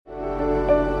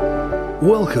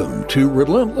Welcome to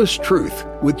Relentless Truth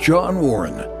with John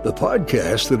Warren, the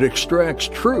podcast that extracts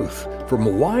truth from a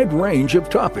wide range of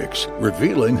topics,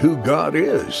 revealing who God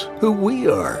is, who we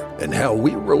are, and how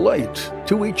we relate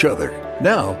to each other.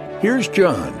 Now, here's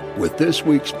John with this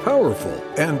week's powerful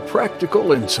and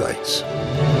practical insights.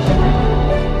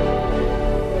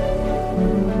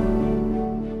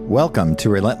 Welcome to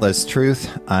Relentless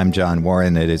Truth. I'm John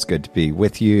Warren. It is good to be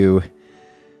with you.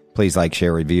 Please like,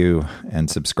 share, review, and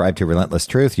subscribe to Relentless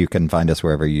Truth. You can find us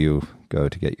wherever you go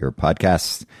to get your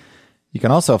podcasts. You can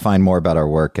also find more about our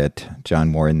work at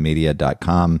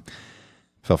johnwarrenmedia.com.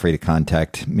 Feel free to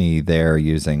contact me there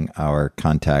using our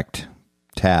contact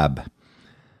tab.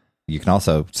 You can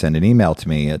also send an email to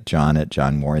me at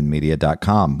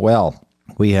john@johnwarrenmedia.com. Well,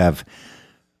 we have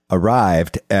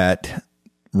arrived at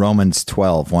Romans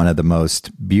 12, one of the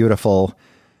most beautiful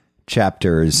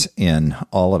chapters in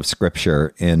all of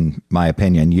Scripture, in my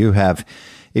opinion.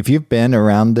 If you've been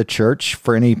around the church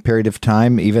for any period of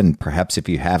time, even perhaps if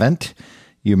you haven't,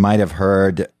 you might have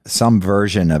heard some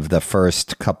version of the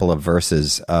first couple of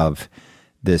verses of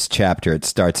this chapter. It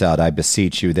starts out, "I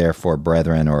beseech you, therefore,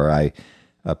 brethren," or "I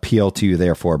appeal to you,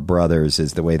 therefore, brothers,"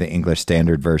 is the way the English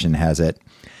Standard Version has it.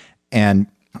 And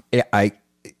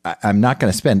I'm not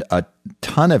going to spend a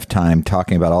ton of time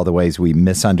talking about all the ways we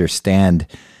misunderstand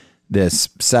this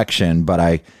section,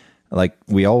 but like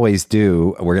we always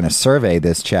do, we're going to survey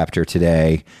this chapter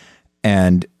today,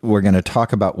 and we're going to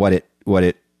talk about what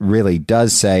it really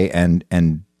does say, and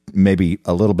maybe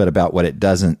a little bit about what it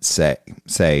doesn't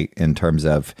say in terms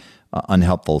of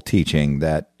unhelpful teaching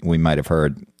that we might have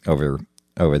heard over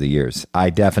the years. I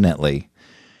definitely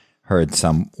heard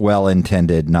some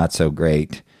well-intended, not so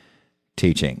great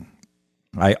teaching.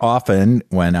 I often,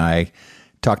 when I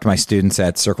talk to my students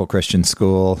at Circle Christian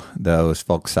School, those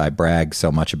folks I brag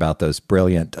so much about, those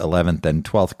brilliant 11th and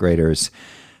 12th graders,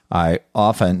 I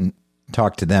often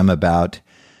talk to them about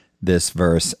this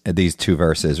verse, these two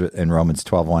verses in Romans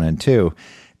 12, 1 and 2,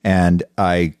 and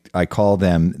I call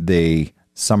them the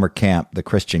summer camp, the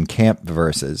Christian camp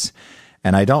verses.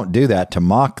 And I don't do that to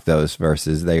mock those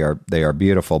verses. They are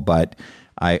beautiful, but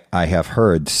I have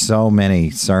heard so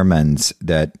many sermons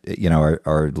that,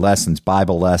 are lessons,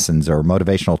 Bible lessons, or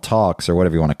motivational talks, or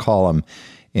whatever you want to call them,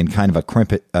 in kind of a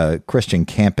Christian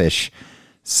campish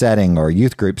setting or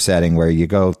youth group setting where you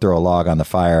go throw a log on the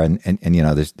fire, and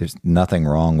there's nothing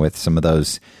wrong with some of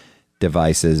those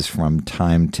devices from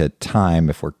time to time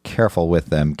if we're careful with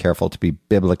them, careful to be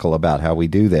biblical about how we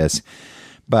do this.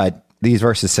 But these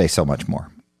verses say so much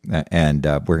more, and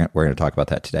we're going to talk about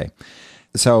that today.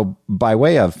 So by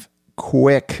way of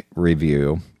quick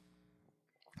review,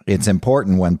 it's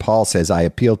important when Paul says, "I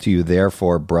appeal to you,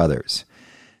 therefore, brothers."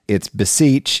 It's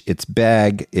beseech, it's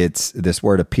beg, it's this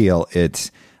word appeal,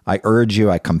 it's I urge you,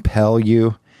 I compel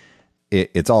you.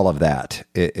 It's all of that.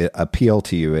 It appeal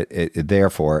to you,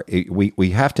 therefore.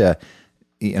 We have to,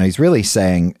 he's really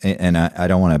saying, and I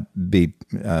don't want to be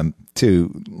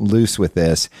too loose with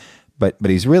this, but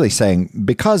he's really saying,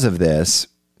 because of this,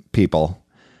 people,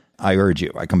 I urge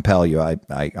you, I compel you, I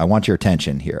want your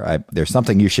attention here. There's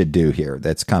something you should do here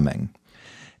that's coming.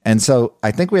 And so I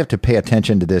think we have to pay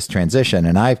attention to this transition.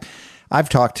 And I've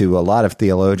talked to a lot of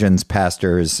theologians,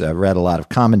 pastors, read a lot of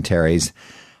commentaries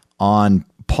on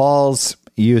Paul's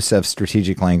use of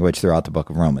strategic language throughout the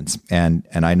book of Romans. And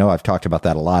I know I've talked about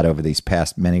that a lot over these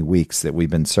past many weeks that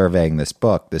we've been surveying this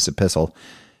book, this epistle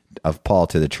of Paul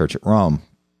to the church at Rome.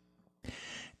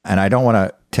 And I don't want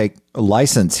to take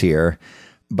license here,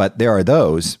 but there are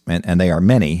those, and they are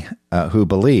many, who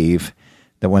believe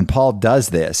that when Paul does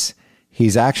this,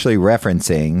 he's actually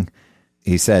referencing,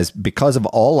 he says, because of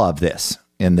all of this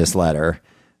in this letter,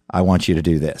 I want you to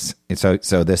do this. And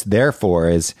so this therefore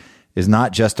is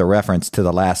not just a reference to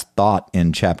the last thought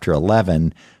in chapter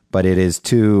 11, but it is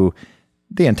to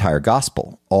the entire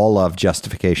gospel, all of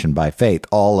justification by faith,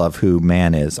 all of who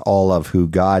man is, all of who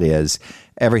God is,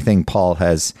 everything Paul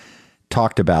has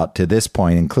talked about to this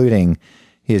point, including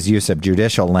his use of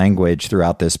judicial language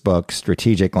throughout this book,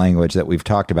 strategic language that we've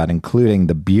talked about, including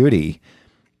the beauty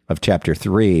of chapter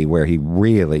 3, where he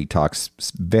really talks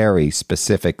very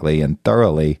specifically and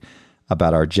thoroughly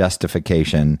about our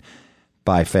justification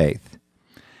by faith.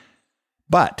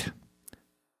 But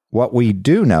what we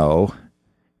do know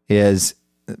is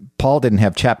Paul didn't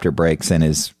have chapter breaks in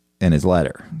his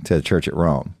letter to the church at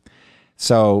Rome.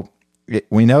 So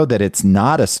we know that it's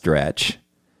not a stretch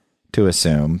to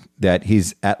assume that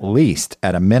he's at least,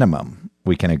 at a minimum,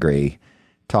 we can agree,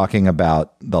 talking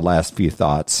about the last few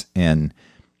thoughts in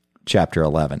chapter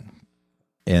 11,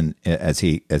 as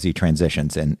he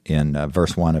transitions in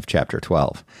verse 1 of chapter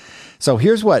 12. So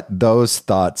here's what those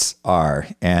thoughts are.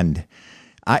 And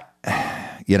I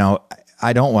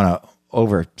don't want to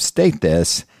overstate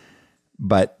this,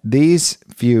 but these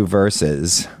few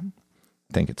verses,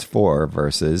 I think it's 4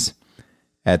 verses,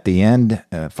 at the end,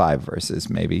 5 verses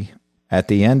maybe, at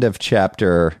the end of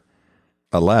chapter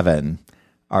 11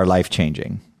 are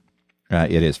life-changing.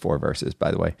 It is 4 verses,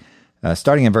 by the way.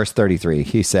 Starting in verse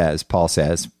 33, Paul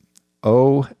says,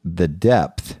 "Oh, the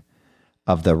depth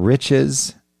of the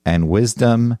riches and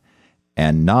wisdom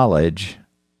and knowledge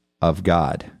of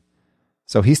God."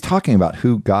 So he's talking about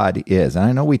who God is. And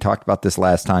I know we talked about this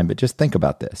last time, but just think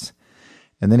about this.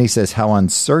 And then he says, how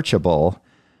unsearchable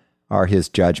are his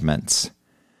judgments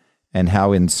and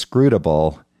how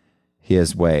inscrutable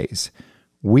his ways.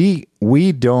 We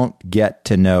don't get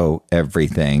to know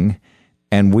everything,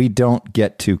 and we don't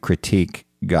get to critique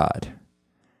God.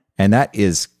 And that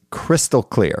is crystal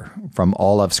clear from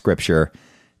all of Scripture,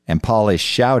 and Paul is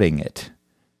shouting it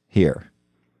here.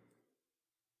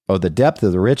 Oh, the depth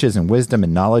of the riches and wisdom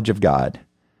and knowledge of God.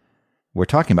 We're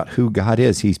talking about who God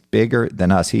is. He's bigger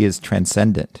than us. He is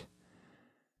transcendent.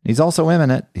 He's also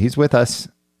immanent. He's with us.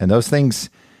 And those things,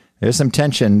 there's some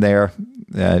tension there.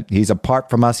 He's apart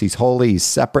from us. He's holy. He's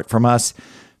separate from us.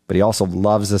 But he also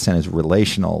loves us and is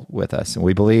relational with us. And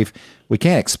we believe, we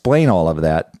can't explain all of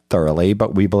that thoroughly,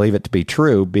 but we believe it to be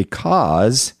true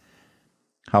because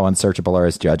how unsearchable are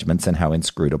his judgments and how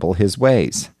inscrutable his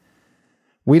ways.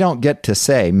 We don't get to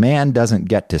say, man doesn't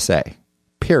get to say,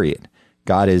 period.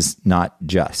 God is not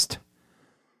just.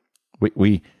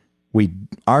 We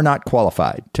are not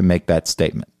qualified to make that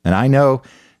statement. And I know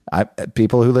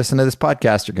people who listen to this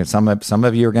podcast, some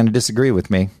of you are going to disagree with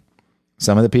me.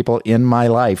 Some of the people in my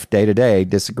life day to day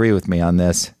disagree with me on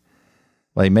this.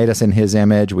 Well, he made us in his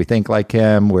image. We think like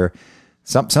him.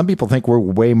 Some people think we're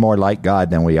way more like God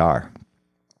than we are.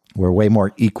 We're way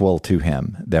more equal to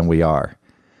him than we are.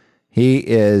 He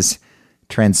is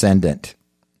transcendent.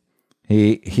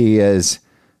 He is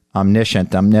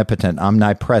omniscient, omnipotent,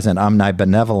 omnipresent,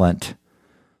 omnibenevolent,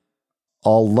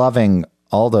 all loving,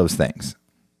 all those things.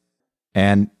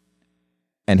 And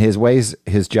his ways,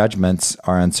 his judgments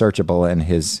are unsearchable, and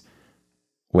his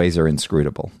ways are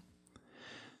inscrutable.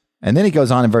 And then he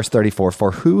goes on in verse 34,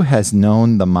 "For who has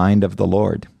known the mind of the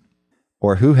Lord?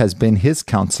 Or who has been his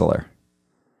counselor?"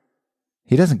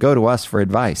 He doesn't go to us for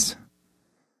advice.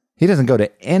 He doesn't go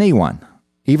to anyone,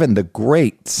 even the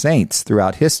great saints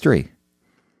throughout history.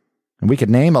 And we could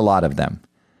name a lot of them.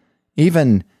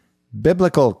 Even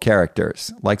biblical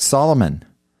characters like Solomon.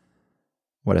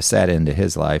 What a sad end to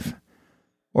his life.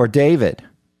 Or David.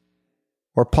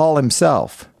 Or Paul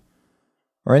himself.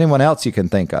 Or anyone else you can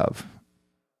think of.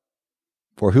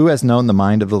 For who has known the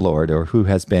mind of the Lord, or who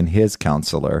has been his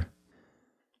counselor?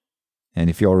 And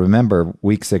if you'll remember,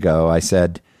 weeks ago,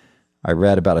 I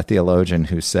read about a theologian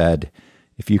who said,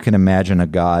 if you can imagine a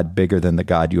God bigger than the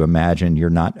God you imagine, you're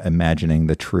not imagining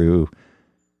the true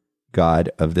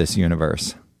God of this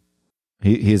universe.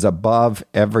 He's above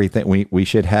everything. We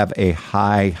should have a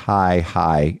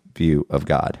high view of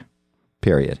God,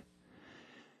 period.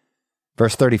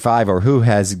 Verse 35, or who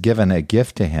has given a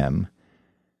gift to him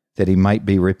that he might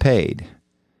be repaid?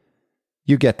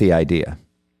 You get the idea.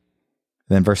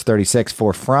 Then verse 36,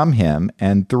 for from him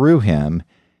and through him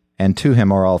and to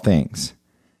him are all things.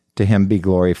 To him be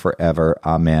glory forever.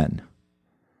 Amen.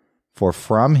 For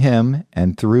from him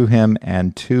and through him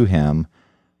and to him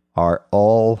are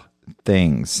all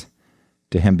things.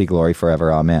 To him be glory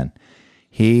forever. Amen.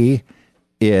 He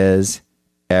is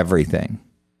everything.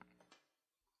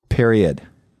 Period.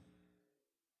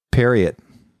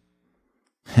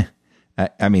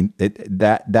 I mean,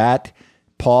 that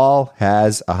Paul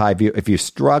has a high view. If you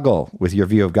struggle with your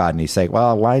view of God and you say,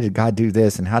 well, why did God do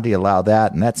this? And how do you allow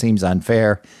that? And that seems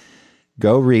unfair.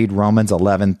 Go read Romans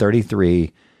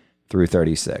 11:33 through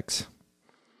 36.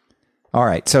 All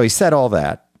right. So he said all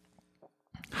that.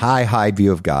 High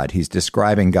view of God. He's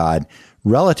describing God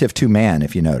relative to man,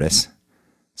 if you notice.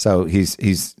 So he's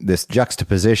this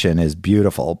juxtaposition is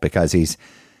beautiful because he's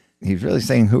really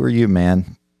saying, who are you,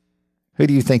 man? Who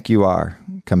do you think you are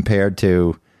compared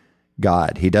to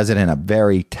God? He does it in a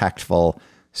very tactful,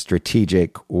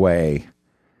 strategic way.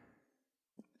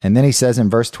 And then he says in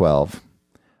verse 12,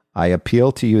 I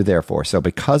appeal to you, therefore. So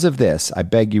because of this, I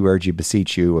beg you, urge you,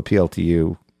 beseech you, appeal to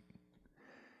you,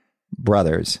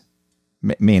 brothers,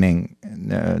 meaning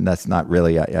that's not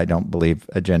really, I don't believe,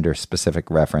 a gender-specific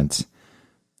reference.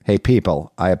 Hey,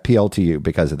 people, I appeal to you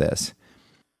because of this.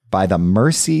 By the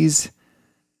mercies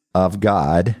of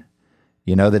God,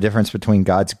 you know the difference between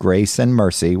God's grace and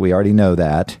mercy. We already know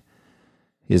that.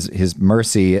 His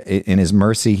mercy, in his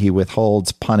mercy, he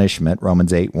withholds punishment,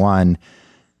 Romans 8:1.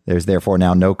 There's therefore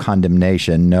now no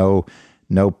condemnation, no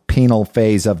penal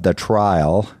phase of the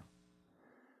trial.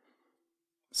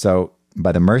 So,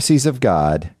 by the mercies of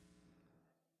God,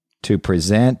 to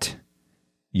present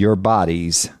your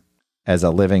bodies as a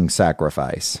living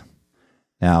sacrifice.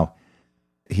 Now,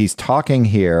 he's talking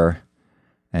here,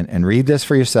 and read this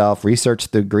for yourself, research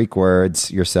the Greek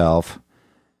words yourself,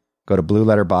 go to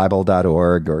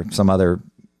blueletterbible.org or some other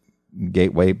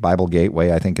gateway, Bible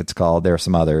Gateway, I think it's called. There are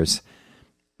some others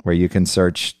where you can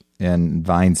search in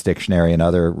Vine's dictionary and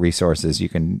other resources. You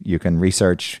can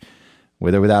research,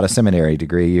 with or without a seminary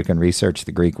degree, you can research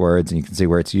the Greek words, and you can see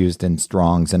where it's used in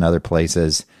Strong's and other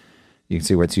places. You can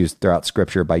see where it's used throughout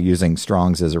Scripture by using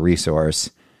Strong's as a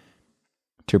resource.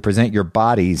 To present your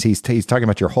bodies, he's talking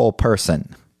about your whole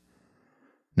person.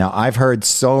 Now, I've heard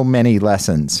so many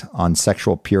lessons on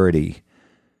sexual purity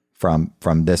from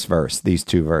this verse, these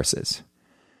two verses.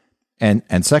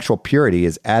 And sexual purity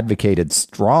is advocated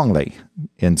strongly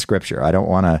in Scripture. I don't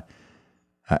want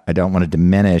to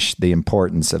diminish the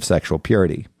importance of sexual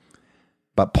purity.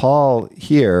 But Paul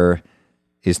here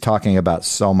is talking about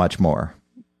so much more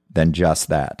than just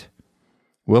that.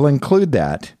 We'll include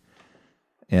that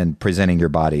in presenting your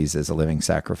bodies as a living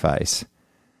sacrifice.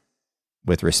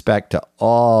 With respect to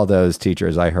all those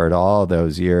teachers I heard all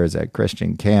those years at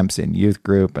Christian camps and youth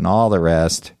group and all the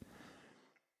rest,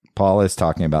 Paul is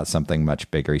talking about something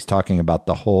much bigger. He's talking about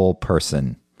the whole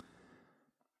person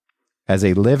as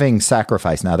a living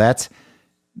sacrifice. Now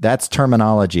that's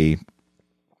terminology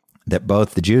that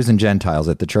both the Jews and Gentiles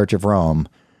at the Church of Rome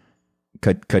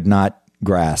could not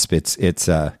grasp. It's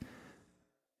think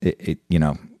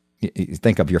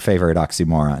of your favorite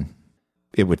oxymoron.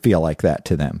 It would feel like that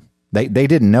to them. They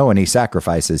didn't know any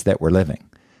sacrifices that were living.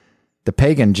 The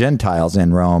pagan Gentiles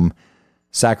in Rome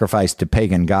sacrificed to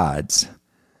pagan gods.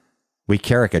 We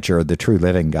caricature the true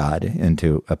living God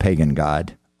into a pagan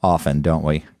god often, don't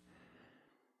we?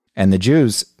 And the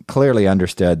Jews clearly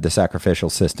understood the sacrificial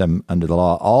system under the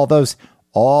law.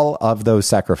 All of those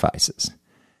sacrifices,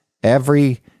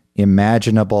 every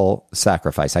imaginable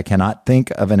sacrifice, I cannot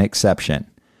think of an exception,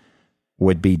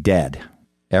 would be dead.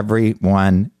 Every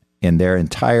one in their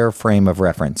entire frame of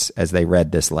reference as they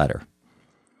read this letter.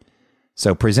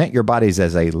 So present your bodies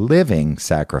as a living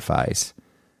sacrifice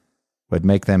would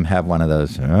make them have one of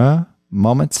those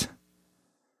moments.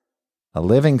 A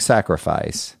living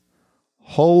sacrifice,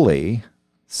 holy,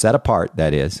 set apart,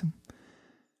 that is,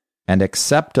 and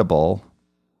acceptable,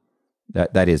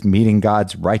 that is, meeting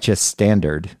God's righteous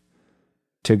standard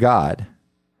to God,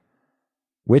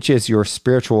 which is your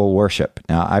spiritual worship.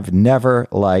 Now, I've never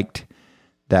liked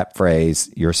that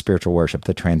phrase, your spiritual worship,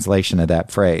 the translation of that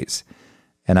phrase,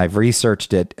 and I've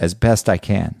researched it as best I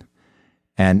can.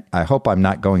 And I hope I'm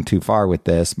not going too far with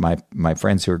this. My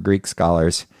friends who are Greek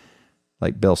scholars,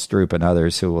 like Bill Stroop and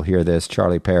others who will hear this,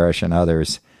 Charlie Parrish and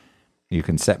others, you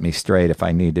can set me straight if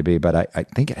I need to be, but I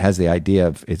think it has the idea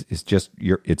of it's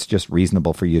just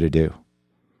reasonable for you to do,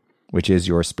 which is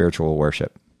your spiritual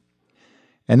worship.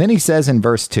 And then he says in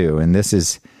verse 2, and this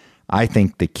is, I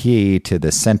think, the key to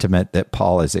the sentiment that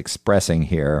Paul is expressing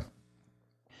here,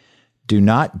 do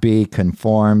not be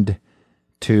conformed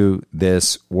to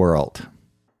this world.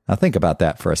 Now think about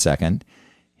that for a second.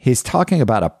 He's talking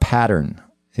about a pattern.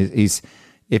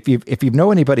 If you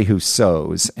know anybody who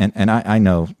sews, and I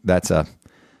know that's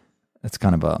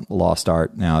kind of a lost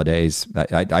art nowadays.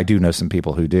 I do know some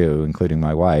people who do, including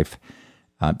my wife.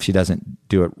 She doesn't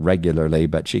do it regularly,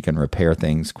 but she can repair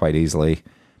things quite easily.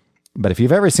 But if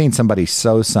you've ever seen somebody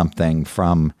sew something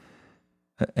from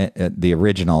the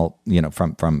original,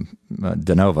 from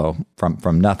de novo,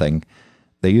 from nothing,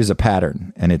 they use a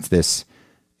pattern, and it's this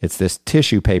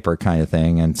tissue paper kind of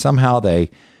thing, and somehow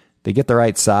they get the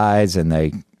right size, and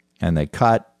they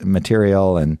cut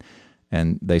material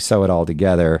and they sew it all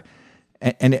together.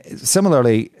 And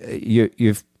similarly,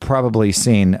 you've probably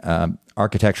seen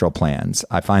architectural plans.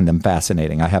 I find them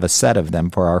fascinating. I have a set of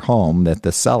them for our home that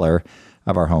the seller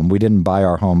of our home, we didn't buy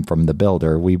our home from the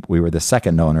builder. We were the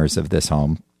second owners of this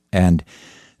home. And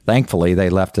thankfully, they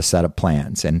left a set of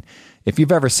plans. And if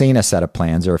you've ever seen a set of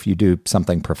plans, or if you do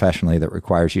something professionally that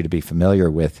requires you to be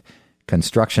familiar with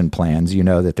construction plans, you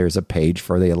know that there's a page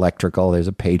for the electrical, there's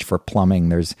a page for plumbing,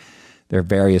 there are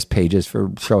various pages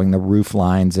for showing the roof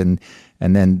lines, and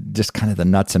then just kind of the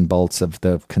nuts and bolts of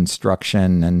the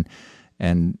construction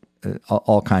and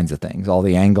all kinds of things, all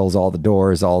the angles, all the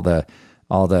doors, all the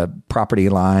property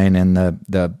line, and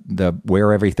the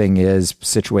where everything is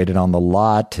situated on the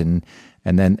lot, and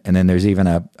then there's even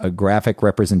a graphic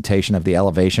representation of the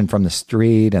elevation from the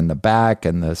street and the back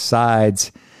and the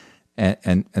sides,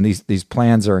 and these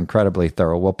plans are incredibly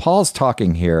thorough. Well, Paul's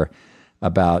talking here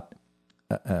about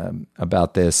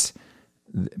about this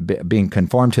being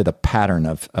conformed to the pattern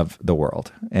of the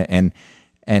world. And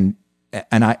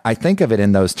I think of it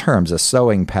in those terms, a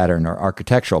sewing pattern or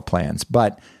architectural plans.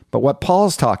 But what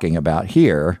Paul's talking about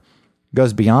here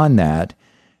goes beyond that,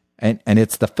 and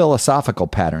it's the philosophical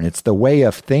pattern. It's the way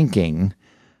of thinking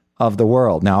of the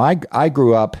world. Now, I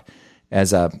grew up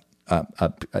as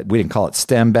we didn't call it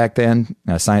STEM back then,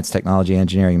 science, technology,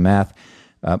 engineering, math,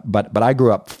 but I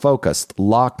grew up focused,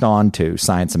 locked on to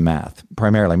science and math,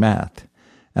 primarily math.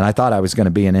 And I thought I was going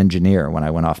to be an engineer when I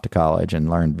went off to college, and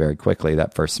learned very quickly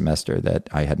that first semester that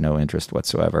I had no interest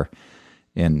whatsoever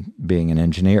in being an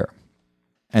engineer.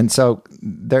 And so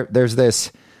there's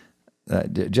this,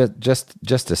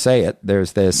 just to say it,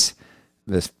 there's this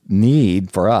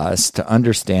need for us to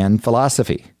understand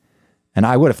philosophy. And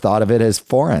I would have thought of it as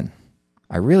foreign.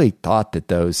 I really thought that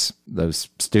those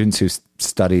students who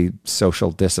study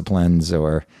social disciplines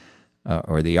or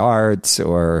the arts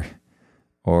or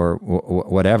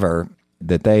whatever,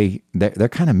 that they're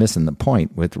kind of missing the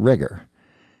point with rigor.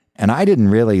 And I didn't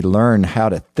really learn how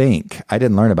to think. I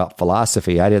didn't learn about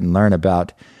philosophy. I didn't learn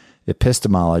about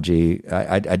epistemology.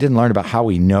 I didn't learn about how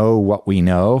we know what we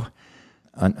know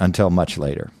until much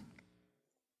later.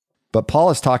 But Paul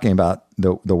is talking about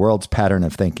the world's pattern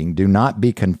of thinking. Do not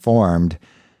be conformed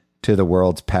to the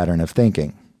world's pattern of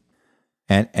thinking.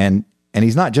 And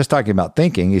he's not just talking about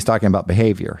thinking, he's talking about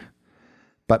behavior.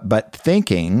 But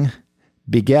thinking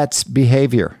begets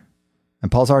behavior.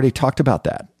 And Paul's already talked about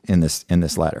that in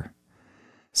this letter.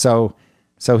 So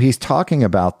he's talking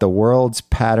about the world's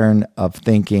pattern of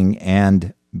thinking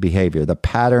and behavior, the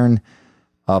pattern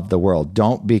of the world.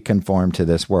 Don't be conformed to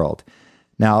this world.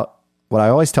 Now, what I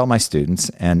always tell my students,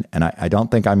 and I don't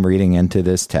think I'm reading into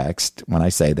this text when I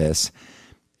say this,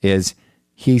 is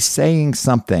he's saying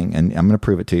something, and I'm going to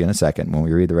prove it to you in a second when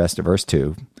we read the rest of verse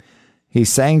 2.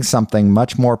 He's saying something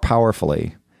much more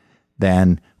powerfully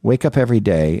than wake up every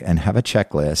day and have a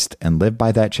checklist and live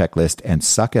by that checklist and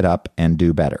suck it up and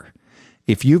do better.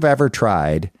 If you've ever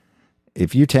tried,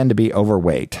 if you tend to be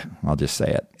overweight, I'll just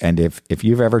say it, and if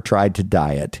you've ever tried to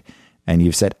diet and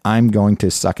you've said, I'm going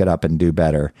to suck it up and do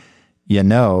better, you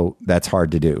know that's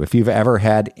hard to do. If you've ever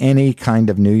had any kind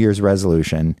of New Year's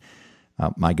resolution,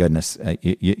 my goodness,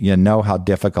 you know how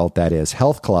difficult that is.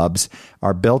 Health clubs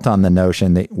are built on the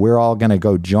notion that we're all going to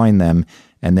go join them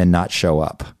and then not show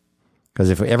up. Because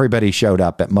if everybody showed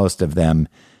up at most of them,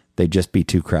 they'd just be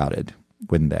too crowded,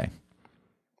 wouldn't they?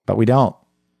 But we don't.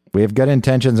 We have good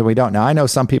intentions and we don't. Now, I know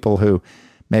some people who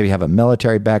maybe have a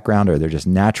military background or they're just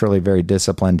naturally very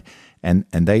disciplined and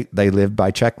they live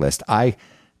by checklist. I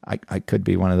could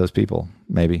be one of those people,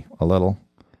 maybe a little.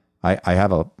 I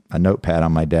have a notepad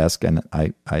on my desk and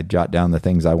I jot down the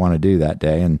things I want to do that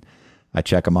day and I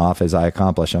check them off as I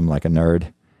accomplish them, like a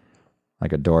nerd,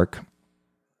 like a dork.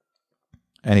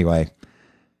 Anyway,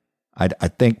 I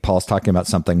think Paul's talking about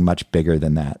something much bigger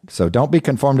than that. So don't be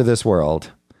conformed to this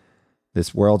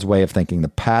world's way of thinking, the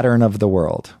pattern of the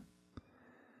world,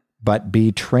 but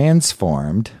be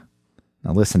transformed.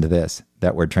 Now listen to this,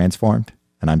 that word transformed,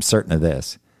 and I'm certain of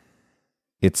this.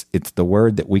 It's the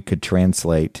word that we could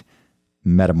translate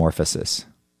metamorphosis.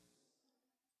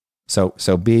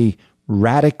 So be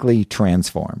radically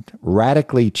transformed,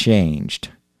 radically changed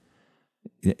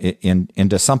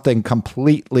into something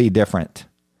completely different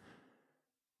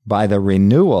by the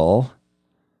renewal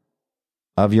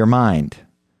of your mind.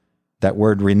 That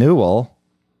word renewal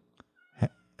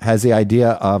has the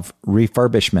idea of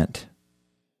refurbishment,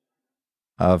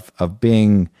 of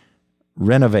being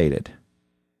renovated.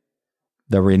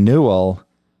 The renewal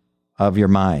of your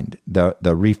mind, the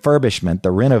refurbishment,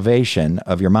 the renovation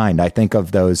of your mind. I think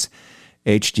of those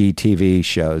HGTV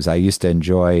shows. I used to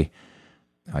enjoy,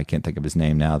 I can't think of his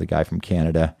name now, the guy from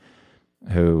Canada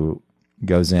who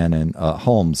goes in and,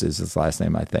 Holmes is his last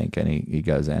name, I think, and he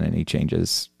goes in and he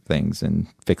changes things and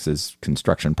fixes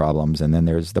construction problems. And then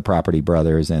there's the Property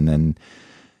Brothers and then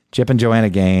Chip and Joanna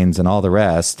Gaines and all the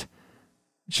rest.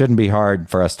 It shouldn't be hard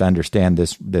for us to understand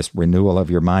this renewal of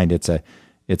your mind. It's a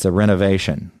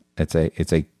renovation. It's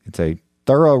a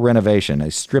thorough renovation, a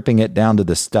stripping it down to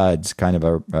the studs kind of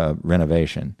a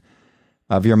renovation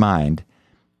of your mind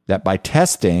that by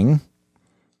testing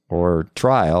or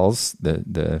trials,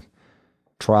 the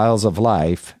trials of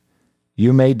life,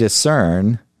 you may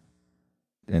discern,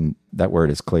 and that word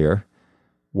is clear,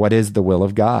 what is the will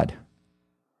of God,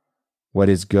 what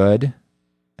is good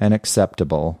and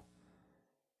acceptable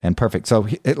and perfect. So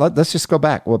let's just go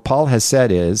back. What Paul has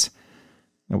said is,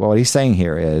 what he's saying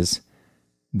here is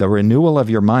the renewal of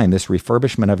your mind, this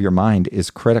refurbishment of your mind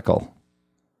is critical.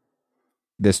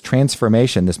 this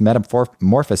transformation, this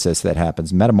metamorphosis that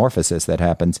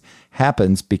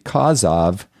happens because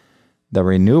of the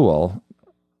renewal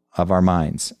of our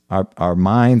minds. Our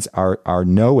minds, our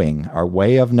knowing, our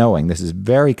way of knowing. This is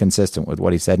very consistent with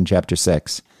what he said in chapter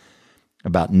 6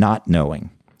 about not knowing.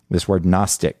 This word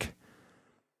Gnostic.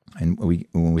 And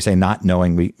when we say not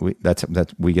knowing, we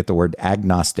get the word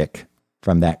agnostic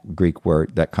from that Greek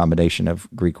word, that combination of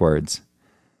Greek words.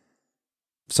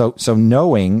 So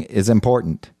knowing is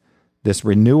important. This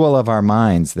renewal of our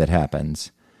minds that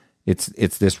happens, it's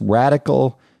this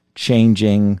radical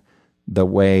changing the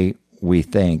way we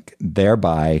think,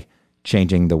 thereby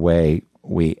changing the way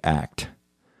we act.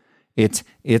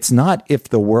 It's not if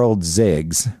the world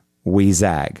zigs, we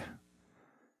zag.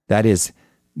 That is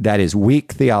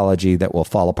weak theology that will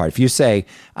fall apart. If you say,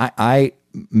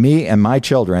 me and my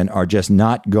children are just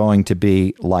not going to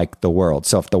be like the world.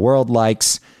 So if the world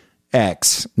likes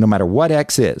X, no matter what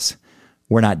X is,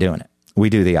 we're not doing it. We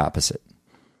do the opposite.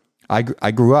 I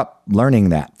grew up learning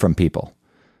that from people.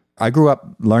 I grew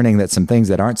up learning that some things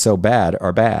that aren't so bad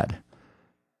are bad.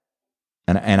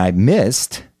 And I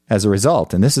missed, as a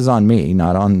result, and this is on me,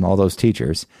 not on all those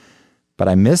teachers, but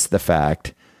I missed the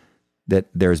fact that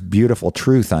there's beautiful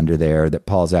truth under there that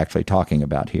Paul's actually talking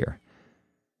about here.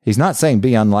 He's not saying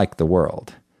be unlike the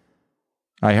world.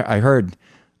 I heard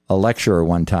a lecturer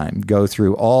one time go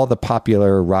through all the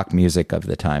popular rock music of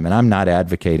the time, and I'm not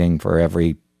advocating for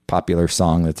every popular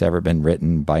song that's ever been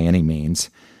written by any means,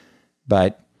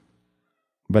 but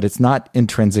it's not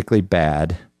intrinsically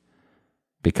bad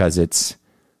because it's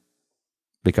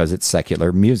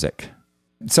secular music.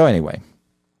 So anyway,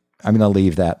 I'm going to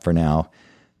leave that for now.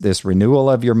 This renewal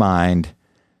of your mind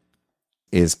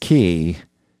is key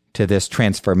to this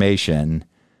transformation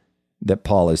that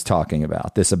Paul is talking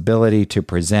about, this ability to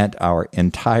present our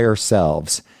entire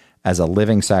selves as a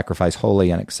living sacrifice,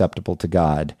 holy and acceptable to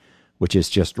God, which is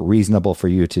just reasonable for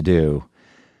you to do.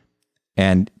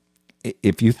 And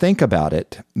if you think about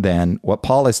it, then what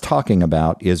Paul is talking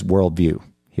about is worldview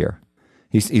here.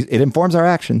 It informs our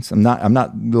actions. I'm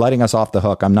not letting us off the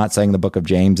hook. I'm not saying the book of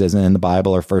James isn't in the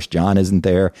Bible or 1 John isn't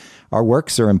there. Our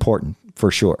works are important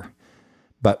for sure.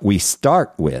 But we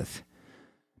start with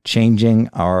changing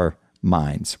our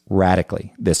minds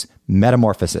radically, this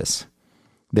metamorphosis,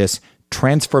 this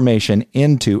transformation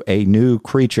into a new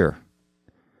creature.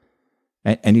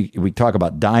 And we talk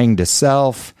about dying to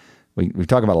self. We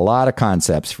talk about a lot of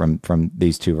concepts from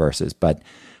these two verses, but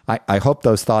I hope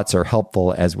those thoughts are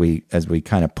helpful as we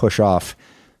kind of push off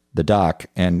the dock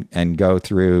and go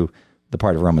through the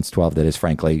part of Romans 12 that is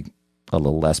frankly a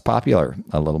little less popular,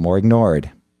 a little more ignored.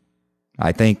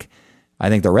 I think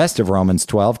the rest of Romans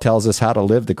 12 tells us how to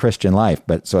live the Christian life,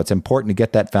 but so it's important to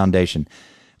get that foundation.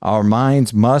 Our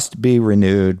minds must be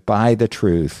renewed by the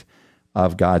truth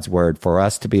of God's word for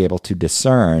us to be able to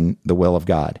discern the will of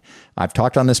God. I've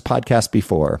talked on this podcast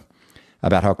before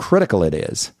about how critical it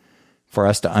is for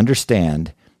us to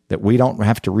understand that we don't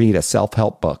have to read a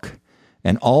self-help book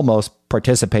and almost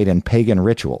participate in pagan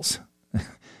rituals,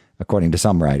 according to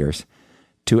some writers,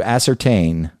 to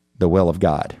ascertain the will of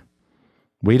God.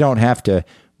 We don't have to,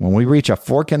 when we reach a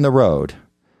fork in the road,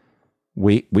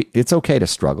 it's okay to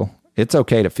struggle. It's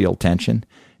okay to feel tension.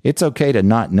 It's okay to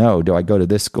not know, do I go to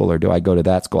this school or do I go to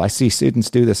that school? I see students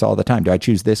do this all the time. Do I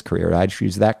choose this career? Do I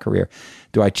choose that career?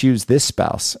 Do I choose this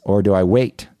spouse or do I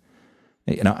wait?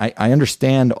 I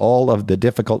understand all of the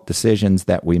difficult decisions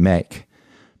that we make,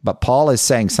 but Paul is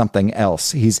saying something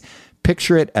else.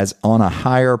 Picture it as on a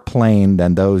higher plane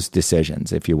than those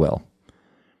decisions, if you will.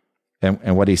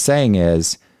 And what he's saying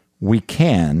is,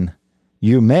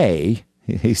 you may,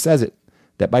 he says it,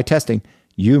 that by testing,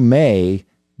 you may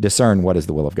discern what is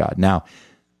the will of God. Now,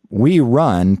 we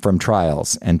run from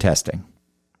trials and testing.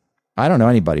 I don't know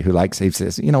anybody who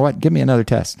says, you know what, give me another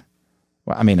test.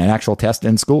 Well, I mean, an actual test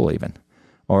in school even,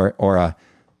 or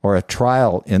a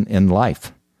trial in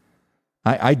life.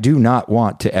 I do not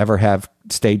want to ever have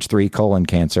stage 3 colon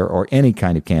cancer or any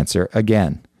kind of cancer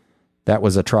again. That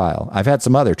was a trial. I've had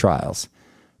some other trials,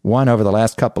 one over the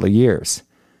last couple of years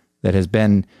that has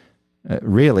been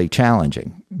really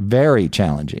challenging, very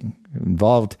challenging,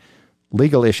 involved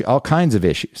legal issues, all kinds of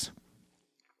issues.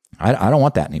 I don't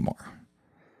want that anymore.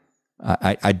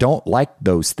 I don't like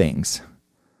those things.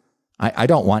 I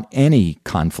don't want any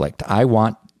conflict. I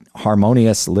want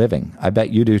harmonious living. I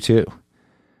bet you do too.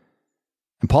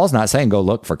 And Paul's not saying go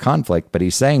look for conflict, but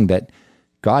he's saying that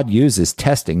God uses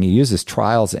testing. He uses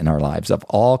trials in our lives of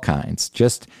all kinds.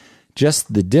 Just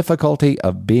the difficulty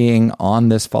of being on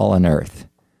this fallen earth,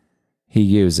 he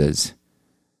uses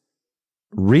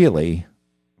really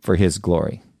for his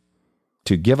glory.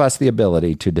 to give us the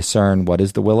ability to discern what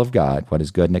is the will of God, what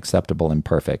is good and acceptable and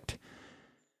perfect,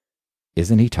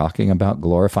 isn't he talking about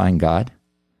glorifying God?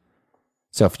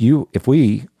 So if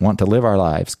we want to live our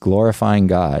lives glorifying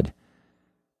God,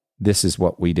 this is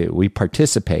what we do. We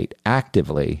participate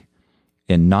actively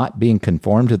in not being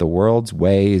conformed to the world's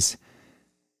ways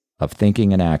of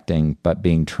thinking and acting, but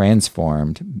being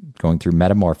transformed, going through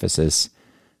metamorphosis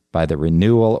by the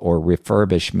renewal or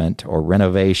refurbishment or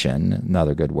renovation,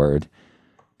 another good word,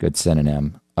 good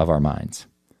synonym, of our minds.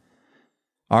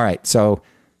 All right, so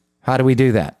how do we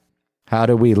do that? How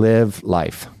do we live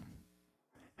life?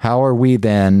 How are we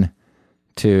then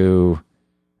to,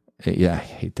 I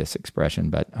hate this expression,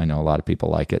 but I know a lot of people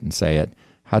like it and say it.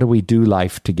 How do we do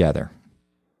life together?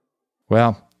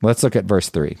 Well, let's look at verse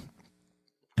 3.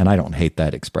 And I don't hate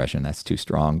that expression. That's too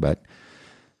strong, but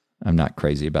I'm not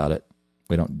crazy about it.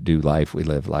 We don't do life, we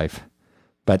live life.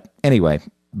 But anyway,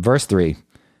 verse 3.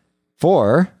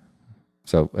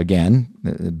 So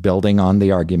again, building on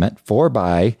the argument, for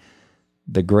by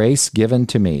the grace given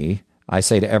to me, I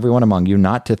say to everyone among you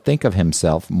not to think of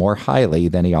himself more highly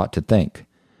than he ought to think,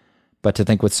 but to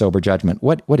think with sober judgment.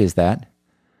 What is that?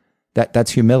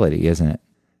 That's humility, isn't it?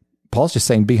 Paul's just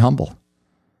saying, be humble.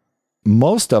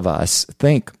 Most of us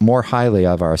think more highly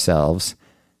of ourselves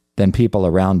than people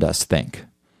around us think.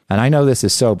 And I know this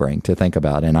is sobering to think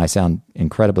about, and I sound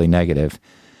incredibly negative,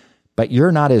 but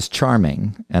you're not as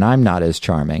charming, and I'm not as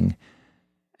charming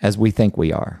as we think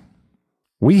we are.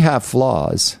 We have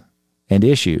flaws and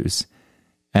issues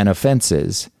and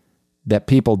offenses that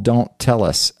people don't tell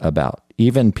us about,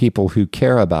 even people who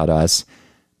care about us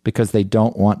because they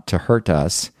don't want to hurt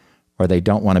us, or they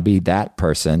don't want to be that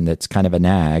person that's kind of a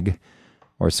nag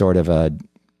or sort of a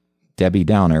Debbie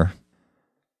Downer.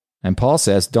 And Paul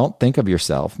says, don't think of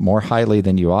yourself more highly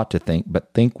than you ought to think,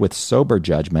 but think with sober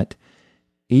judgment,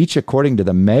 each according to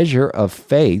the measure of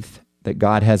faith that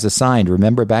God has assigned.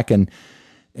 Remember back in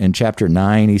chapter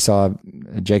 9, he saw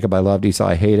Jacob I loved, Esau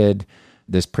I hated,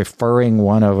 this preferring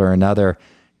one over another.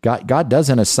 God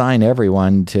doesn't assign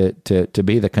everyone to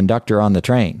be the conductor on the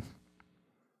train.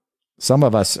 Some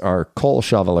of us are coal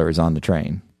shovelers on the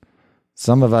train.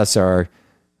 Some of us are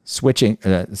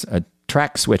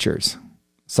track switchers.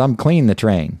 Some clean the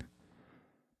train.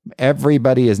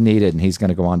 Everybody is needed, and he's going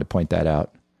to go on to point that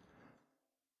out.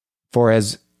 For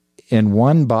as in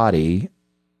one body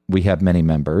we have many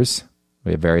members,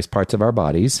 we have various parts of our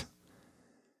bodies,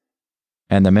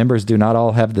 and the members do not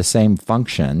all have the same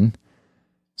function,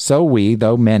 so we,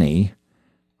 though many,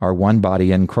 are one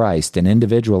body in Christ, and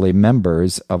individually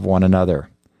members of one another.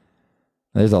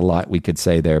 There's a lot we could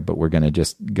say there, but we're going to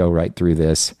just go right through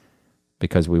this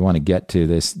because we want to get to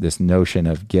this notion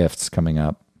of gifts coming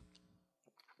up.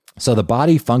 So the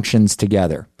body functions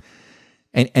together.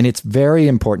 And it's very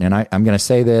important, and I'm going to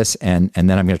say this, and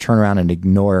then I'm going to turn around and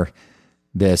ignore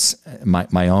this,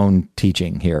 my own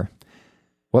teaching here.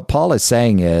 What Paul is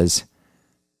saying is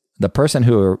the person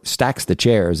who stacks the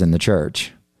chairs in the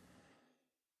church,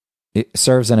 it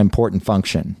serves an important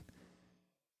function.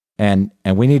 And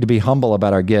we need to be humble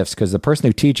about our gifts, because the person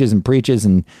who teaches and preaches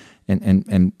and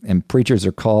preachers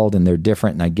are called and they're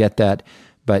different, and I get that.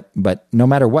 But no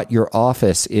matter what your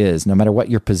office is, no matter what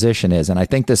your position is, and I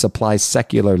think this applies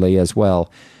secularly as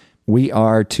well, we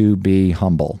are to be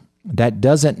humble. That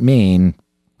doesn't mean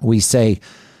we say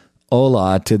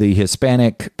hola to the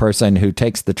Hispanic person who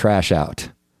takes the trash out.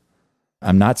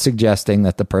 I'm not suggesting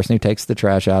that the person who takes the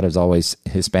trash out is always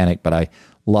Hispanic, but I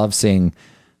love seeing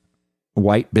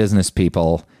white business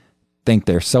people think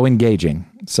they're so engaging,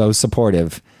 so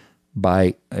supportive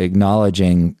by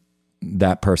acknowledging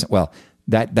that person. Well,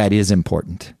 that is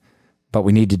important, but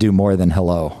we need to do more than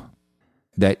hello.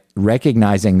 That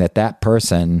recognizing that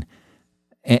person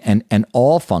and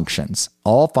all functions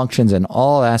in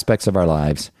all aspects of our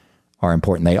lives are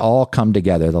important. They all come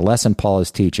together. The lesson Paul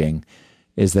is teaching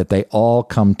is that they all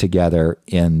come together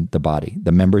in the body.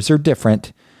 The members are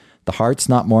different. The heart's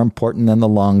not more important than the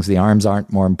lungs. The arms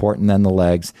aren't more important than the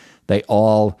legs. They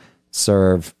all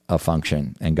serve a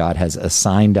function, and God has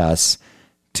assigned us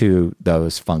to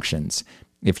those functions.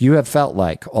 If you have felt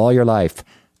like all your life,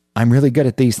 I'm really good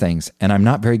at these things, and I'm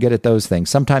not very good at those things,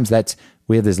 sometimes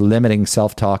we have this limiting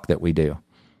self-talk that we do.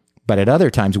 But at other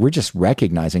times, we're just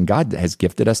recognizing God has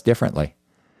gifted us differently.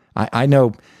 I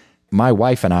know my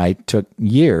wife and I took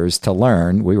years to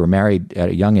learn. We were married at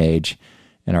a young age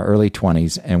in our early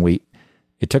 20s, and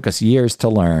it took us years to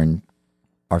learn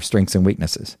our strengths and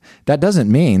weaknesses. That doesn't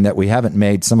mean that we haven't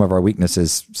made some of our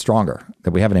weaknesses stronger,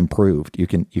 that we haven't improved. You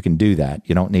can do that.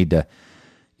 You don't need to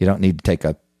take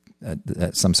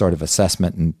some sort of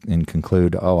assessment and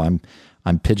conclude, oh,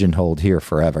 I'm pigeonholed here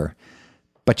forever.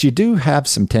 But you do have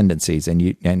some tendencies,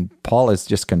 and Paul is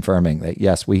just confirming that,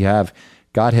 yes,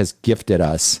 God has gifted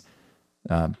us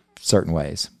certain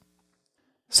ways.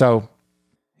 So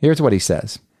here's what he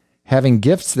says. Having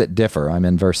gifts that differ, I'm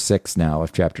in verse 6 now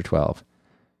of chapter 12.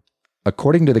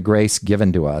 According to the grace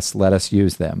given to us, let us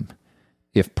use them.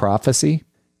 If prophecy,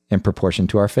 in proportion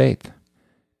to our faith.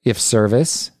 If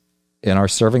service, in our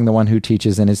serving the one who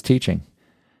teaches in his teaching.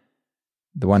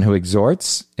 The one who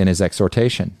exhorts in his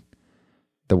exhortation.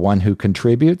 The one who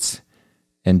contributes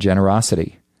in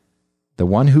generosity. The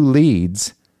one who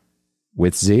leads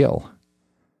with zeal.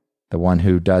 The one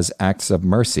who does acts of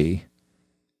mercy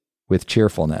with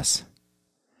cheerfulness.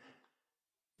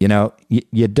 You know,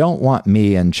 you don't want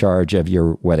me in charge of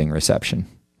your wedding reception.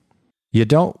 You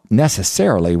don't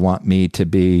necessarily want me to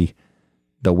be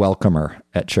the welcomer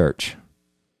at church,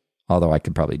 although I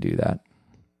could probably do that.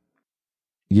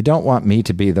 You don't want me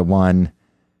to be the one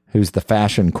who's the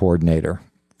fashion coordinator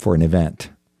for an event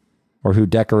or who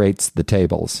decorates the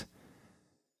tables.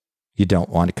 You don't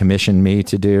want to commission me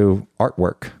to do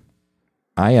artwork.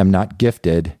 I am not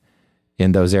gifted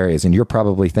in those areas, and you're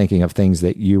probably thinking of things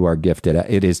that you are gifted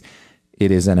at. It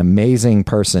is an amazing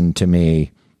person to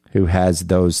me who has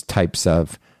those types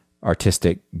of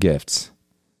artistic gifts.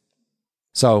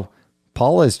 So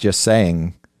Paul is just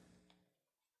saying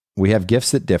we have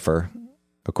gifts that differ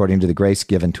according to the grace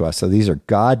given to us. So these are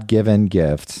God-given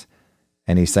gifts,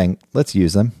 and he's saying, let's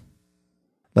use them.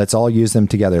 Let's all use them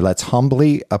together. Let's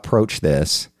humbly approach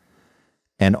this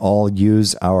and all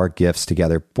use our gifts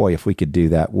together. Boy, if we could do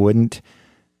that, wouldn't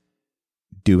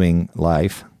doing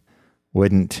life,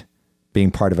 wouldn't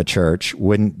being part of a church,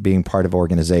 wouldn't being part of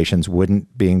organizations,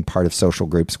 wouldn't being part of social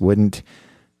groups, wouldn't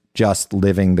just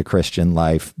living the Christian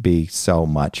life be so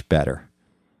much better?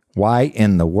 Why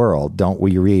in the world don't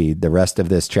we read the rest of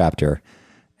this chapter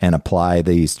and apply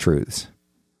these truths?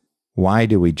 Why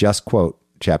do we just quote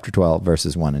chapter 12,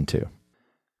 verses 1 and 2?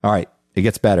 All right, it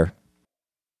gets better,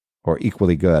 or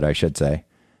equally good, I should say.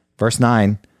 Verse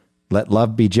 9, let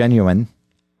love be genuine,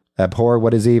 abhor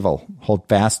what is evil, hold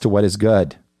fast to what is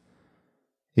good.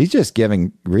 He's just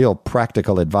giving real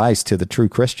practical advice to the true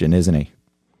Christian, isn't he?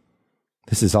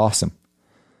 This is awesome.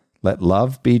 Let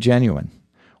love be genuine.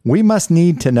 We must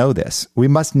need to know this. We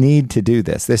must need to do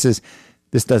this.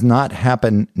 This does not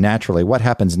happen naturally. What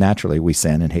happens naturally? We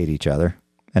sin and hate each other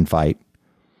and fight.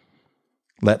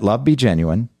 Let love be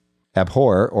genuine,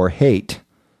 abhor or hate,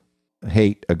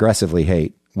 aggressively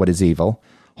hate what is evil,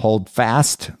 hold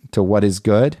fast to what is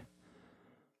good,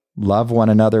 love one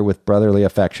another with brotherly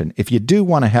affection. If you do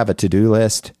want to have a to-do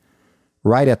list,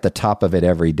 right at the top of it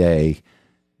every day,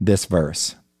 these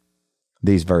verses.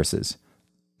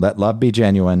 Let love be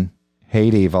genuine,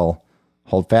 hate evil,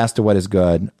 hold fast to what is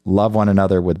good, love one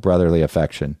another with brotherly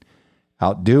affection,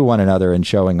 outdo one another in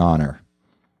showing honor.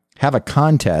 Have a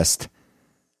contest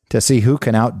to see who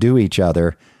can outdo each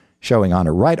other showing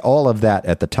honor. Write all of that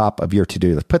at the top of your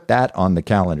to-do list. Put that on the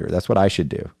calendar. That's what I should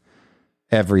do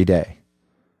every day.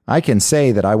 I can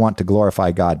say that I want to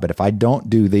glorify God, but if I don't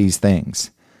do these things,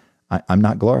 I'm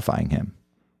not glorifying him.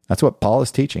 That's what Paul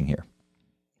is teaching here.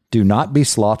 Do not be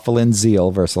slothful in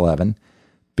zeal, verse 11.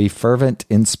 Be fervent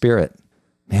in spirit.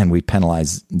 Man, we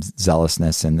penalize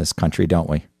zealousness in this country, don't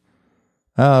we?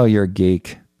 Oh, you're a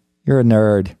geek. You're a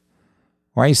nerd.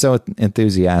 Why are you so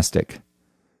enthusiastic?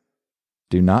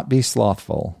 Do not be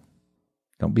slothful.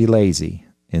 Don't be lazy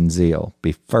in zeal.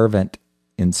 Be fervent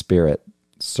in spirit.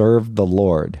 Serve the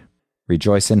Lord.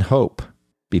 Rejoice in hope.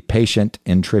 Be patient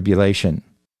in tribulation.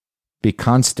 Be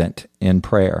constant in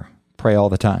prayer. Pray all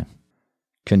the time.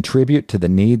 Contribute to the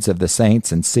needs of the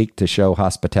saints and seek to show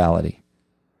hospitality.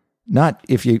 Not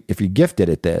if you're gifted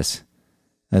at this,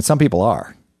 and some people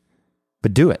are,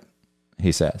 but do it,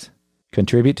 he says.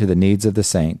 Contribute to the needs of the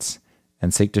saints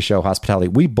and seek to show hospitality.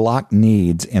 We block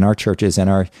needs in our churches, in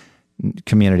our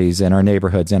communities, in our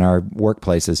neighborhoods, in our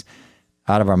workplaces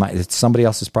out of our mind. It's somebody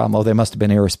else's problem. Oh, they must have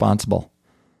been irresponsible.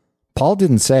 Paul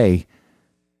didn't say,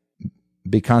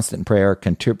 be constant in prayer,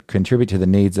 contribute to the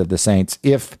needs of the saints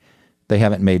if they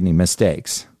haven't made any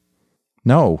mistakes.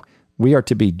 No, we are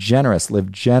to be generous,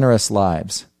 live generous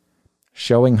lives,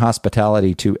 showing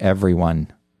hospitality to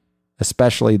everyone,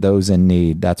 especially those in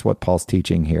need. That's what Paul's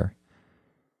teaching here.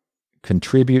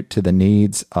 Contribute to the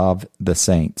needs of the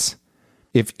saints.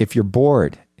 If you're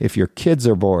bored, if your kids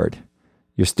are bored,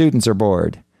 your students are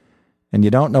bored, and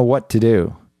you don't know what to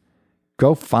do,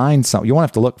 go find something. You won't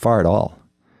have to look far at all.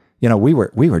 You know, we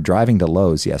were driving to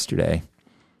Lowe's yesterday.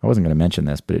 I wasn't going to mention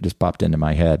this, but it just popped into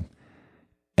my head.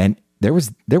 And there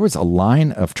was a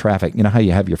line of traffic. You know how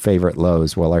you have your favorite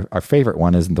Lowe's? Well, our favorite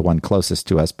one isn't the one closest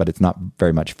to us, but it's not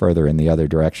very much further in the other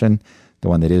direction. the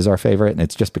one that is our favorite. And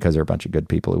it's just because there are a bunch of good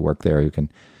people who work there who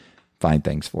can find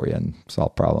things for you and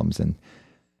solve problems and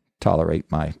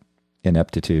tolerate my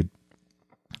ineptitude.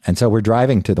 And so we're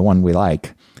driving to the one we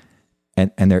like.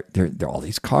 And there all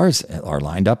these cars are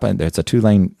lined up, and it's a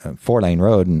 4-lane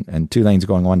road, and 2 lanes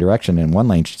going one direction, and 1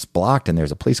 lane's just blocked, and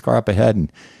there's a police car up ahead.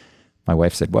 And my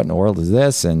wife said, "What in the world is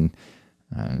this?" And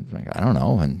I was like, "I don't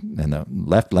know." And the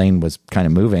left lane was kind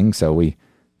of moving, so we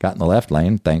got in the left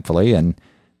lane, thankfully. And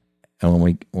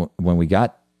when we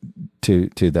got to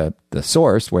the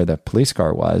source where the police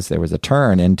car was, there was a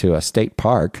turn into a state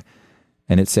park,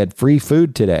 and it said "free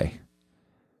food today."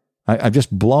 I'm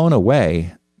just blown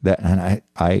away. And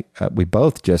we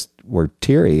both just were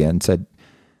teary and said,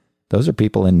 those are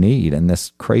people in need. And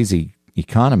this crazy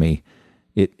economy,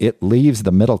 it leaves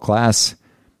the middle class,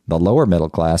 the lower middle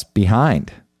class,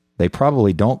 behind. They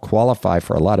probably don't qualify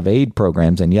for a lot of aid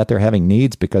programs, and yet they're having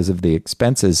needs because of the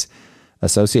expenses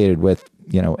associated with,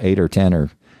 8 or 10 or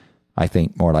I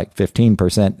think more like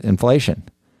 15% inflation.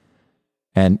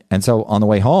 And so on the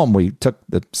way home, we took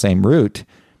the same route.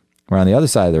 We're on the other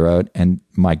side of the road, and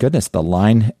my goodness, the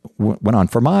line went on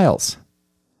for miles.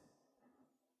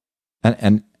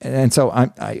 And so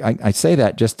I say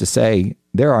that just to say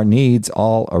there are needs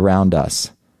all around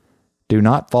us. Do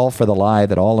not fall for the lie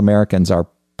that all Americans are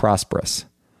prosperous.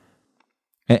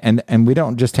 And we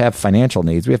don't just have financial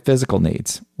needs, we have physical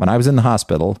needs. When I was in the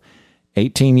hospital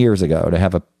 18 years ago to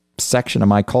have a section of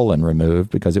my colon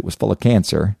removed because it was full of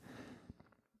cancer,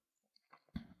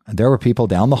 there were people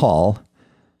down the hall,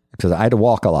 because I had to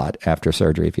walk a lot after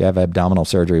surgery. If you have abdominal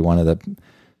surgery, one of the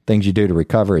things you do to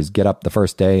recover is get up the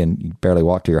first day and you barely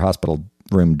walk to your hospital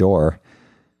room door.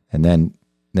 And then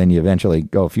you eventually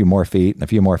go a few more feet and a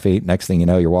few more feet. Next thing you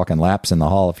know, you're walking laps in the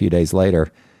hall a few days later.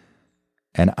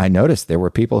 And I noticed there were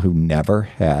people who never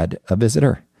had a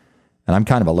visitor. And I'm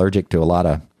kind of allergic to a lot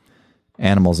of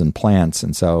animals and plants.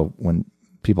 And so when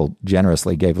people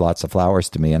generously gave lots of flowers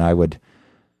to me, and I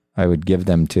would give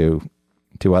them to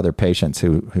other patients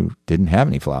who didn't have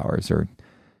any flowers or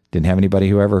didn't have anybody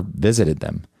who ever visited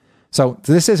them. So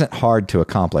this isn't hard to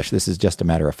accomplish. This is just a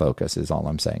matter of focus is all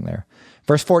I'm saying there.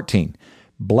 Verse 14,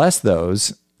 bless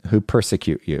those who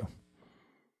persecute you.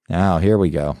 Now, here we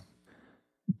go.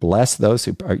 Bless those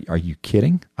who, are you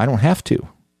kidding? I don't have to.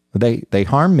 They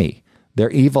harm me. They're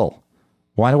evil.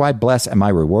 Why do I bless? Am I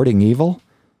rewarding evil?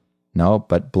 No,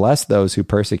 but bless those who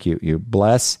persecute you.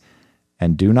 Bless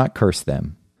and do not curse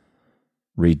them.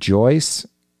 Rejoice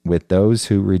with those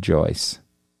who rejoice.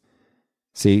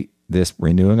 See, this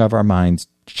renewing of our minds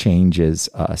changes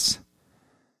us.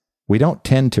 We don't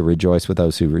tend to rejoice with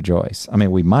those who rejoice. I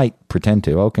mean, we might pretend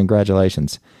to,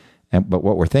 congratulations. But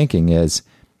what we're thinking is,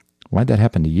 why'd that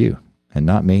happen to you and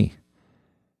not me?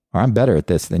 Or I'm better at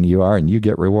this than you are and you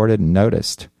get rewarded and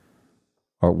noticed.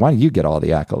 Or why do you get all the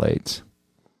accolades?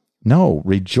 No,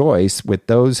 rejoice with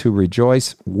those who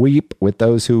rejoice, weep with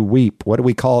those who weep. What do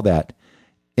we call that?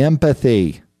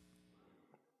 Empathy.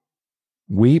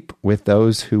 Weep with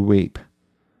those who weep.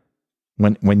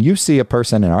 When you see a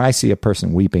person or I see a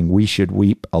person weeping, we should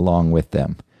weep along with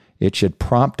them. It should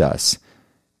prompt us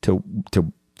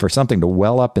for something to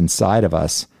well up inside of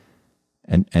us,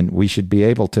 and we should be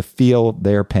able to feel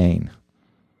their pain.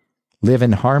 Live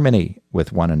in harmony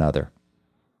with one another.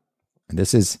 And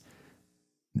this is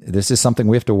something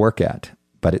we have to work at,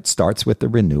 but it starts with the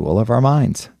renewal of our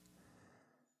minds.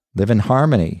 Live in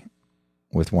harmony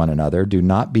with one another. Do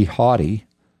not be haughty.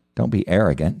 Don't be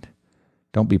arrogant.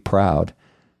 Don't be proud,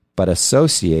 but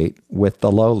associate with the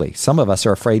lowly. Some of us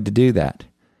are afraid to do that.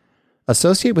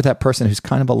 Associate with that person who's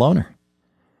kind of a loner.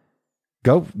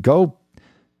 Go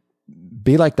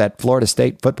be like that Florida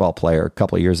State football player a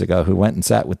couple of years ago who went and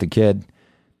sat with the kid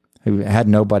who had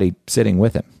nobody sitting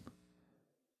with him.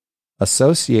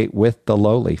 Associate with the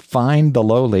lowly. Find the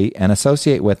lowly and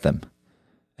associate with them.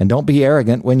 And don't be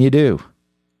arrogant when you do.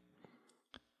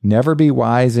 Never be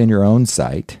wise in your own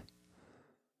sight.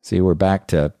 See, we're back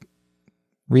to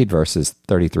read verses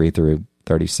 33 through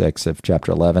 36 of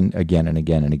chapter 11 again and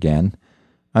again and again.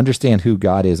 Understand who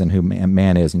God is and who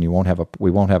man is, and we won't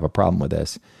have a problem with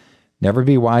this. Never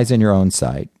be wise in your own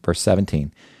sight. Verse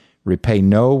 17, repay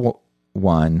no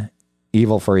one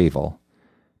evil for evil,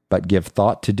 but give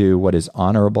thought to do what is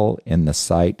honorable in the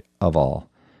sight of all.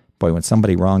 Boy, when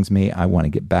somebody wrongs me, I want to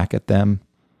get back at them.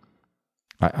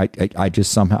 I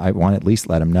just somehow, I want to at least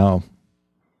let them know,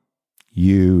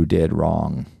 you did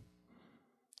wrong.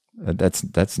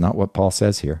 That's not what Paul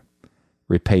says here.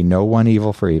 Repay no one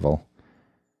evil for evil,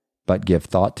 but give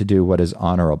thought to do what is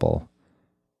honorable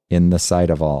in the sight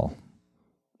of all.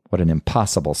 What an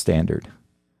impossible standard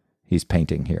he's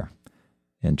painting here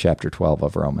in chapter 12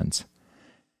 of Romans.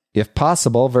 If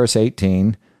possible, verse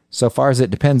 18, so far as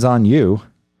it depends on you,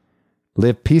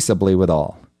 live peaceably with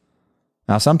all.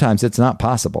 Now, sometimes it's not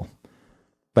possible,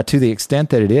 but to the extent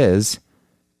that it is,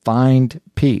 find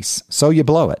peace. So you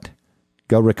blow it,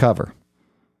 go recover.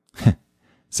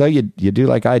 So you do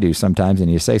like I do sometimes, and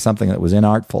you say something that was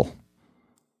inartful.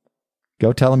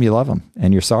 Go tell them you love them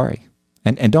and you're sorry.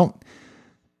 And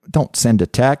don't send a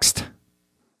text.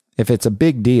 If it's a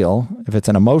big deal, if it's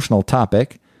an emotional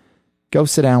topic, go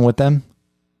sit down with them.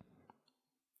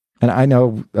 And I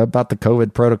know about the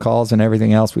COVID protocols and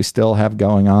everything else we still have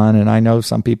going on. And I know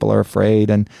some people are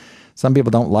afraid and some people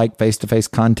don't like face-to-face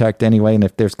contact anyway. And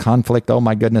if there's conflict, oh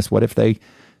my goodness, what if it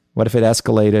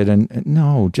escalated? And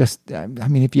no, just, I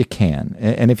mean, if you can.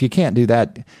 And if you can't do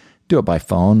that, do it by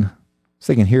phone.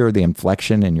 So they can hear the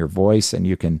inflection in your voice and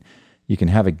you can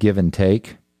have a give and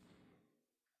take.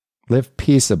 Live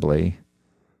peaceably.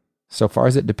 So far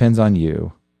as it depends on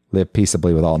you, live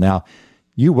peaceably with all. Now,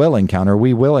 we will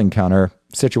encounter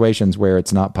situations where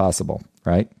it's not possible,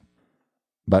 right?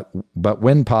 But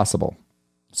when possible,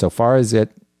 so far as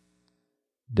it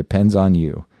depends on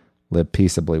you, live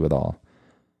peaceably with all.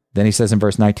 Then he says in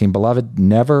verse 19, Beloved,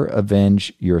 never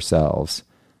avenge yourselves,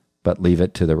 but leave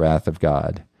it to the wrath of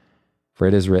God. For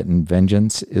it is written,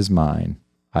 Vengeance is mine,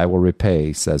 I will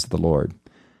repay, says the Lord.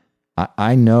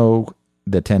 I know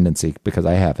the tendency, because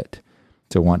I have it,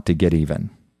 to want to get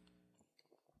even.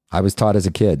 I was taught as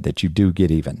a kid that you do get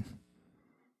even.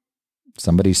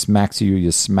 Somebody smacks you,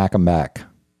 you smack them back.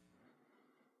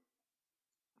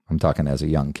 I'm talking as a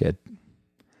young kid.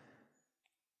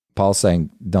 Paul's saying,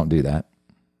 don't do that.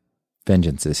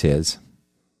 Vengeance is his.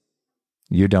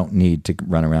 You don't need to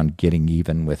run around getting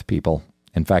even with people.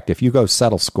 In fact, if you go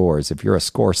settle scores, if you're a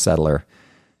score settler,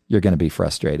 you're going to be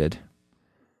frustrated.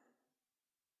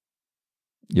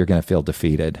 You're going to feel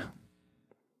defeated.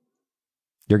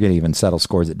 You're going to even settle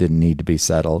scores that didn't need to be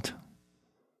settled.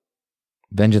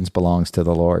 Vengeance belongs to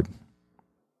the Lord.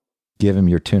 Give him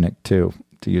your tunic too,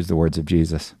 to use the words of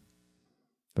Jesus.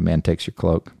 The man takes your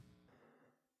cloak.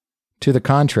 To the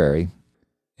contrary,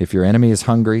 if your enemy is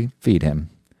hungry, feed him.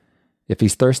 If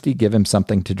he's thirsty, give him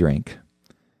something to drink.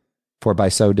 For by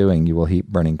so doing, you will heap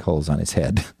burning coals on his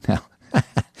head. Now,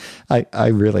 I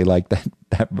really like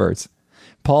that verse.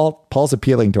 Paul's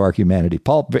appealing to our humanity.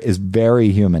 Paul is very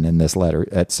human in this letter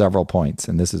at several points,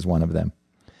 and this is one of them.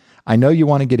 I know you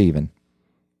want to get even.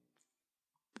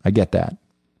 I get that.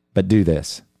 But do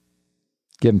this.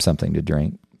 Give him something to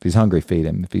drink. If he's hungry, feed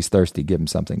him. If he's thirsty, give him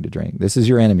something to drink. This is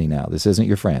your enemy now. This isn't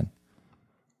your friend.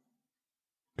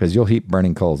 Because you'll heap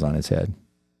burning coals on his head.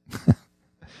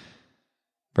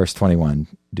 Verse 21,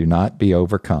 do not be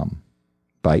overcome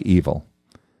by evil,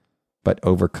 but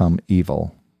overcome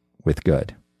evil with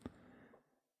good.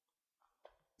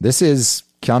 This is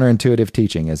counterintuitive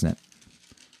teaching, isn't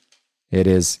it?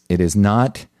 It is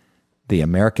not the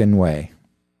American way.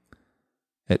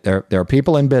 There are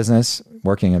people in business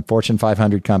working in Fortune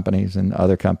 500 companies and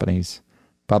other companies,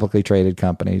 publicly traded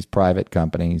companies, private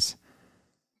companies,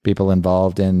 people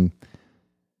involved in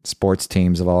sports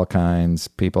teams of all kinds,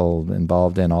 people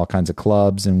involved in all kinds of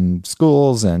clubs and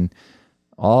schools and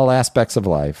all aspects of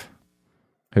life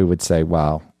who would say,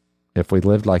 wow, if we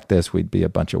lived like this, we'd be a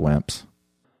bunch of wimps.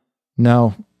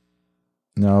 No,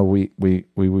 we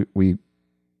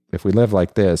if we live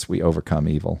like this, we overcome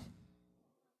evil.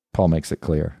 Paul makes it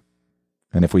clear.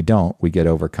 And if we don't, we get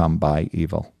overcome by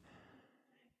evil.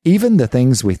 Even the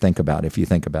things we think about, if you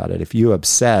think about it, if you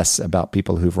obsess about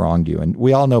people who've wronged you, and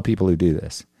we all know people who do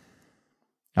this.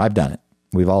 I've done it.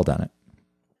 We've all done it.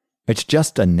 It's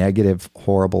just a negative,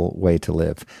 horrible way to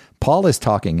live. Paul is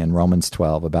talking in Romans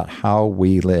 12 about how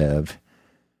we live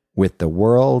with the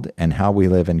world and how we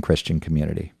live in Christian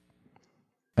community.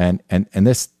 And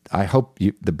this, I hope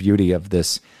the beauty of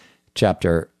this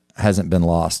chapter hasn't been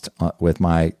lost with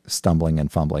my stumbling and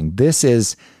fumbling. This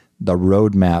is the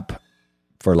roadmap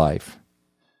for life.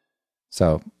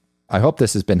 So I hope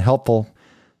this has been helpful.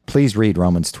 Please read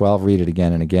Romans 12, read it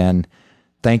again and again.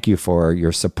 Thank you for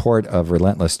your support of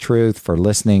Relentless Truth, for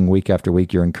listening week after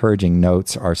week. Your encouraging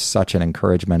notes are such an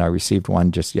encouragement. I received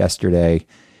one just yesterday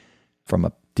from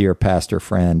a dear pastor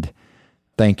friend.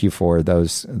 Thank you for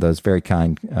those very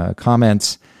kind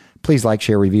comments. Please like,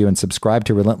 share, review, and subscribe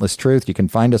to Relentless Truth. You can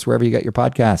find us wherever you get your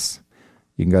podcasts.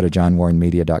 You can go to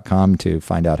johnwarrenmedia.com to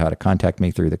find out how to contact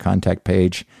me through the contact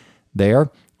page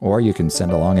there, or you can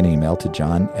send along an email to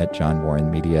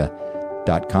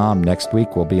john@johnwarrenmedia.com. Next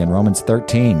week, we'll be in Romans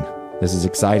 13. This is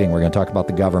exciting. We're going to talk about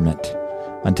the government.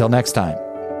 Until next time.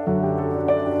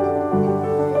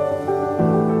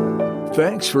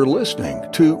 Thanks for listening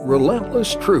to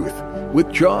Relentless Truth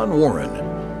with John Warren.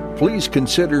 Please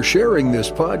consider sharing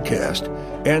this podcast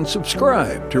and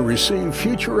subscribe to receive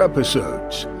future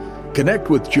episodes. Connect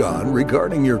with John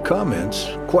regarding your comments,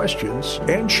 questions,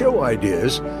 and show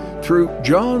ideas through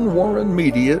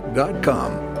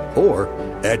johnwarrenmedia.com or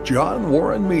at John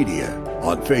Warren Media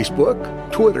on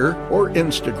Facebook, Twitter, or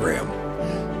Instagram.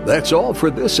 That's all for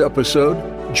this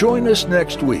episode. Join us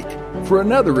next week for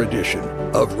another edition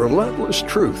of Relentless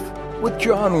Truth with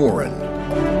John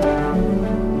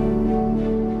Warren.